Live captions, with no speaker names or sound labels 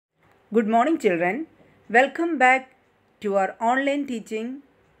Good morning, children. Welcome back to our online teaching.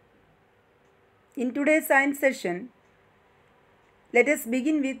 In today's science session, let us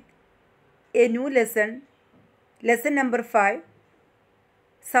begin with a new lesson, lesson number 5,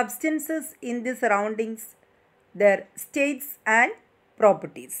 substances in the surroundings, their states and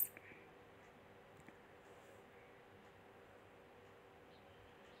properties.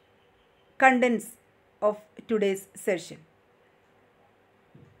 Contents of today's session.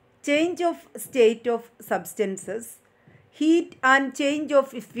 Change of state of substances, heat and change of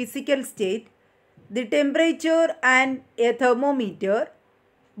physical state, the temperature and a thermometer,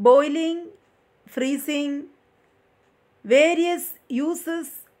 boiling, freezing, various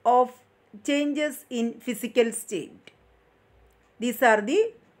uses of changes in physical state. These are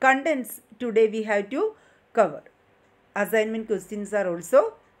the contents today we have to cover. Assignment questions are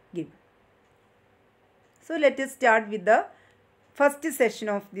also given. So let us start with the first session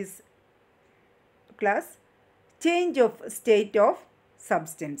of this class, change of state of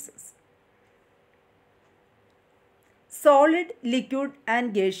substances. Solid, liquid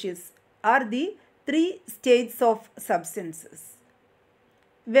and gaseous are the three states of substances.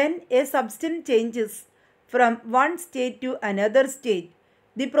 When a substance changes from one state to another state,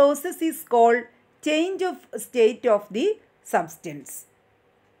 the process is called change of state of the substance.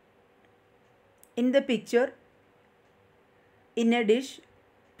 In the picture, in a dish,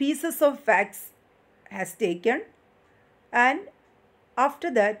 pieces of wax has taken and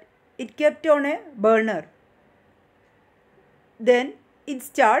after that it kept on a burner. Then it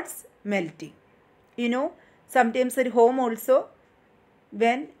starts melting. You know, sometimes at home also,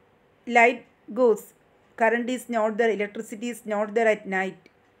 when light goes, current is not there, electricity is not there at night.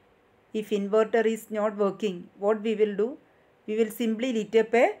 If inverter is not working, what we will do? We will simply lit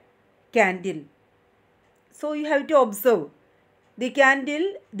up a candle. So you have to observe. The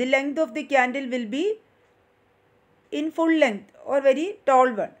candle, the length of the candle will be in full length or very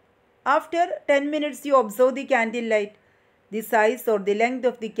tall one. After 10 minutes you observe the candle light. The size or the length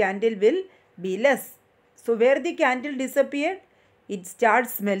of the candle will be less. So where the candle disappeared, it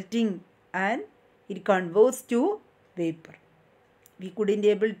starts melting and it converts to vapor. We couldn't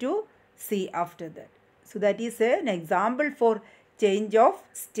able to see after that. So that is an example for change of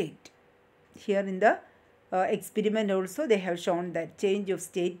state. Here in the experiment also they have shown that change of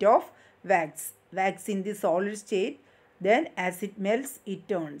state of wax. Wax in the solid state, then as it melts it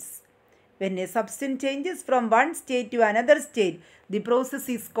turns. When a substance changes from one state to another state, the process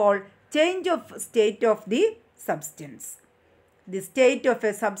is called change of state of the substance. The state of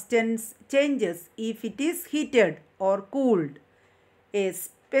a substance changes if it is heated or cooled. A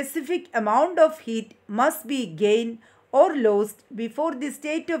specific amount of heat must be gained or lost before the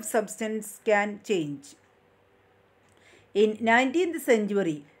state of substance can change. In 19th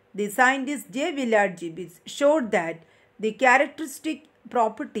century, the scientist J. Willard Gibbs showed that the characteristic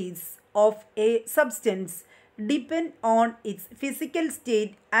properties of a substance depend on its physical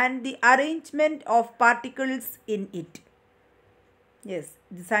state and the arrangement of particles in it. Yes,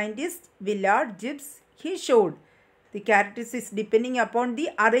 the scientist Willard Gibbs, he showed the characteristics depending upon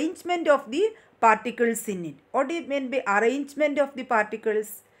the arrangement of the particles in it. What do you mean by arrangement of the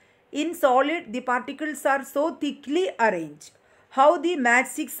particles? In solid, the particles are so thickly arranged. How the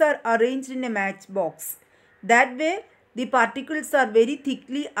matchsticks are arranged in a matchbox. That way, the particles are very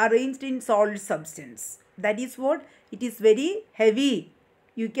thickly arranged in solid substance. That is what? It is very heavy.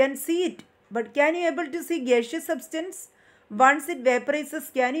 You can see it. But can you able to see gaseous substance? Once it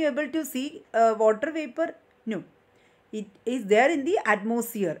vaporizes, can you able to see water vapor? No. It is there in the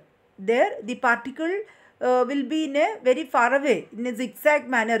atmosphere. There, the particle will be in a very far away, in a zigzag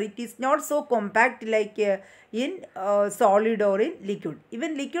manner. It is not so compact like in solid or in liquid.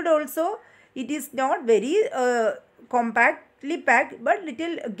 Even liquid also, it is not very compactly packed, but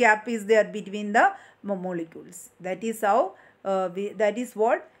little gap is there between the molecules. That is how, that is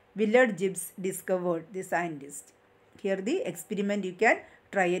what Willard Gibbs discovered, the scientist. Here the experiment you can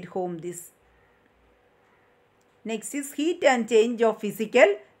try at home this. Next is heat and change of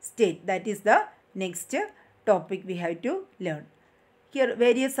physical state. That is the next topic we have to learn. Here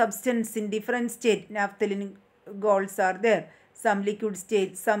various substances in different state, naphthalene salts are there, some liquid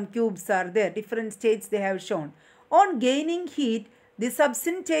states, some cubes are there, different states they have shown. On gaining heat, the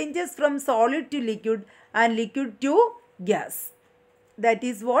substance changes from solid to liquid and liquid to gas. That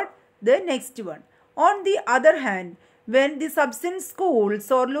is what the next one. On the other hand, when the substance cools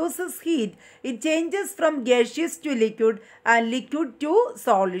or loses heat, it changes from gaseous to liquid and liquid to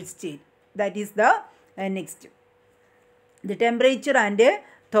solid state. That is the next. The temperature and a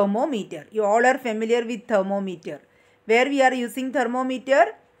thermometer. You all are familiar with thermometer. Where we are using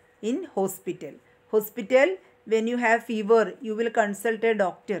thermometer? in hospital. Hospital, when you have fever, you will consult a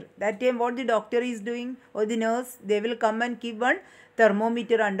doctor. That time what the doctor is doing or the nurse, they will come and keep one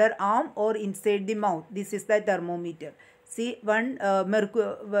thermometer under arm or inside the mouth. This is the thermometer. See, one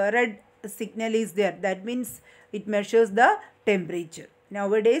red signal is there. That means it measures the temperature.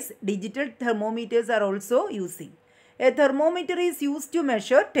 Nowadays, digital thermometers are also using. A thermometer is used to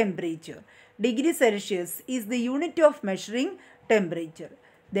measure temperature. Degree Celsius is the unit of measuring temperature.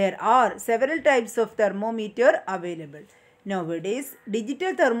 There are several types of thermometer available. Nowadays,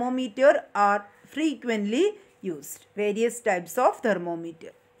 digital thermometer are frequently used. Various types of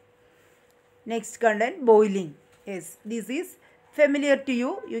thermometer. Next content, boiling. Yes, this is familiar to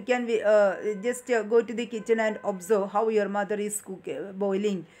you. You can just go to the kitchen and observe how your mother is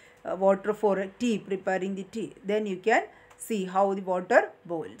boiling water for tea, preparing the tea. Then you can see how the water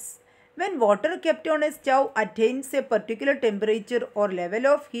boils. When water kept on a stove attains a particular temperature or level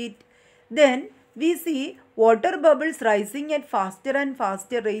of heat, then we see water bubbles rising at faster and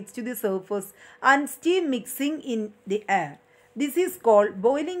faster rates to the surface and steam mixing in the air. This is called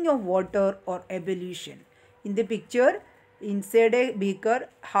boiling of water or ebullition. In the picture, inside a beaker,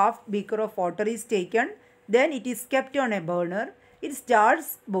 half beaker of water is taken, then it is kept on a burner. It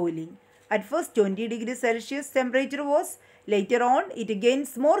starts boiling. At first 20 degrees Celsius temperature was. Later on it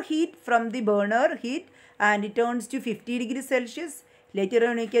gains more heat from the burner heat and it turns to 50 degrees Celsius. Later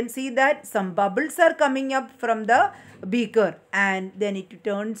on you can see that some bubbles are coming up from the beaker and then it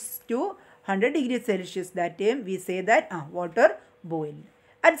turns to 100 degrees Celsius. That time we say that water boiled.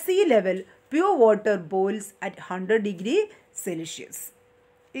 At sea level, pure water boils at 100 degrees Celsius.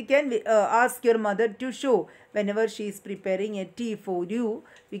 You can ask your mother to show whenever she is preparing a tea for you.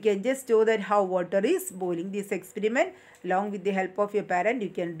 You can just show that how water is boiling. This experiment, along with the help of your parent, you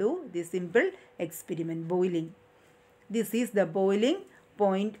can do this simple experiment, boiling. This is the boiling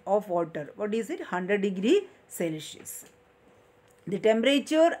point of water. What is it? 100 degrees Celsius. The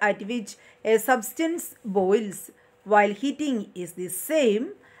temperature at which a substance boils while heating is the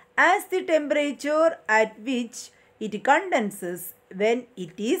same as the temperature at which it condenses when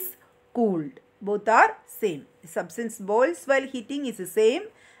it is cooled. Both are same. The substance boils while heating is the same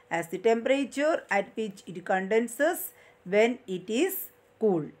as the temperature at which it condenses when it is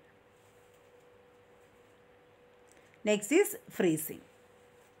cooled. Next is freezing.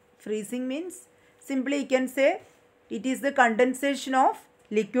 Freezing means simply you can say it is the condensation of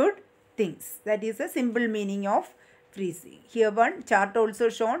liquid things. That is a simple meaning of freezing. Here one chart also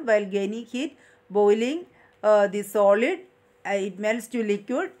shown. While gaining heat, boiling the solid, it melts to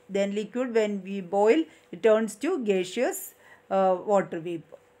liquid. Then liquid, when we boil, it turns to gaseous water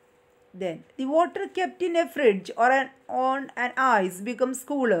vapor. Then the water kept in a fridge or on an ice becomes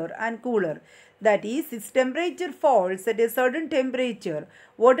cooler and cooler. That is, its temperature falls at a certain temperature.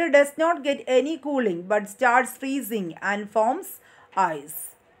 Water does not get any cooling but starts freezing and forms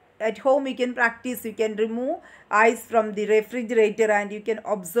ice. At home you can practice, you can remove ice from the refrigerator and you can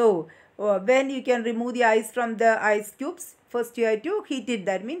observe when you can remove the ice from the ice cubes. First you have to heat it.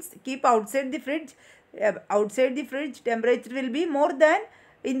 That means keep outside the fridge. Outside the fridge temperature will be more than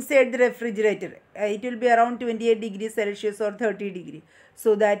inside the refrigerator. It will be around 28 degrees Celsius or 30 degrees.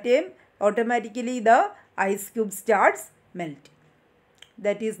 So that time automatically the ice cube starts melting.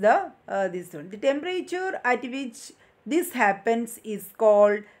 That is the this one. The temperature at which this happens is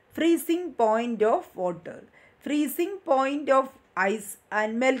called freezing point of water. Freezing point of ice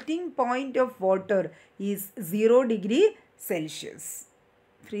and melting point of water is 0 degree Celsius.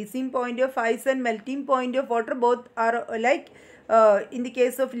 Freezing point of ice and melting point of water both are like in the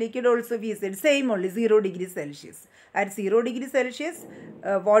case of liquid also we said same only 0 degrees Celsius. At 0 degrees Celsius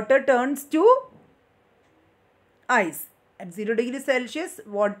water turns to ice. At 0 degrees Celsius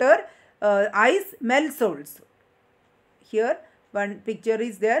water ice melts also. Here one picture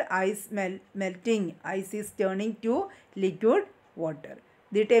is there, ice melting, ice is turning to liquid water.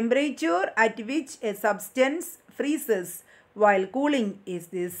 The temperature at which a substance freezes while cooling is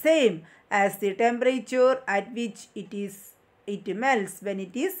the same as the temperature at which it melts when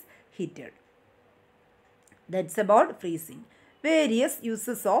it is heated. That's about freezing. Various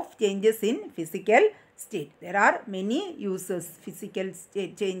uses of changes in physical state. There are many uses, physical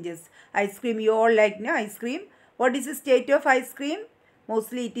state changes. Ice cream, you all like ice cream. What is the state of ice cream?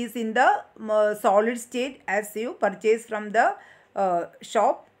 Mostly it is in the solid state as you purchase from the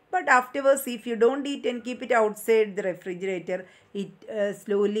shop. But afterwards, if you don't eat and keep it outside the refrigerator, it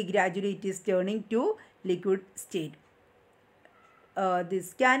slowly, gradually it is turning to liquid state.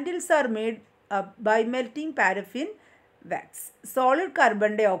 These candles are made by melting paraffin wax. Solid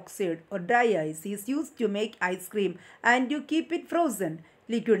carbon dioxide or dry ice is used to make ice cream and you keep it frozen.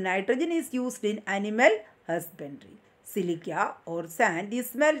 Liquid nitrogen is used in animal husbandry. Silica or sand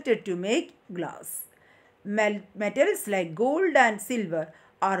is melted to make glass. Metals like gold and silver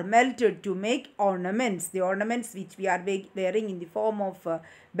are melted to make ornaments. The ornaments which we are wearing in the form of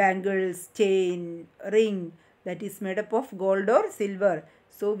bangles, chain, ring, that is made up of gold or silver.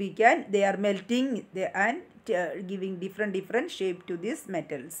 So they are melting and giving different shape to these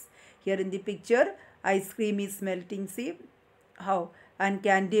metals. Here in the picture, ice cream is melting. See how? And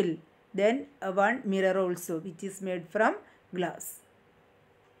candle. Then one mirror also, which is made from glass.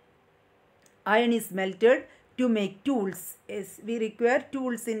 Iron is melted to make tools. Yes, we require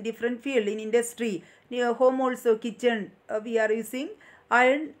tools in different field, in industry, near home also, kitchen. We are using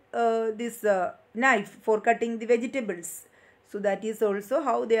iron, this knife for cutting the vegetables. So that is also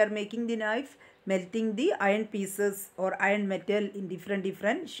how they are making the knife, melting the iron pieces or iron metal in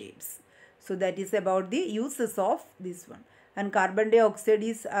different shapes. So that is about the uses of this one. And carbon dioxide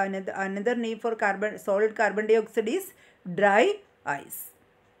is another name for solid carbon dioxide is dry ice.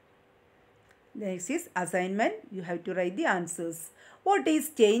 Next is assignment. You have to write the answers. What is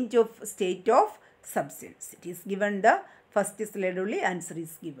change of state of substance? It is given, the first slide only answer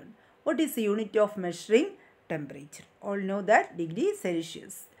is given. What is the unit of measuring temperature? All know that degree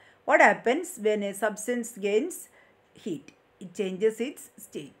Celsius. What happens when a substance gains heat? It changes its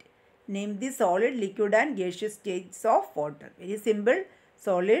state. Name the solid, liquid and gaseous states of water. Very simple.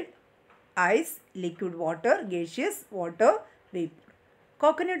 Solid, ice; liquid, water; gaseous, water, vapor.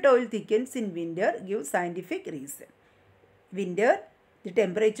 Coconut oil thickens in winter. Give scientific reason. Winter, the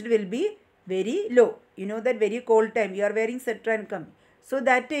temperature will be very low. You know that very cold time. You are wearing sweater and coming. So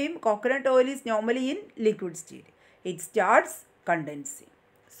that time coconut oil is normally in liquid state. It starts condensing.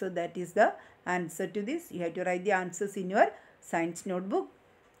 So that is the answer to this. You have to write the answers in your science notebook.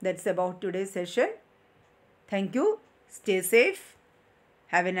 That's about today's session. Thank you. Stay safe.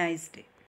 Have a nice day.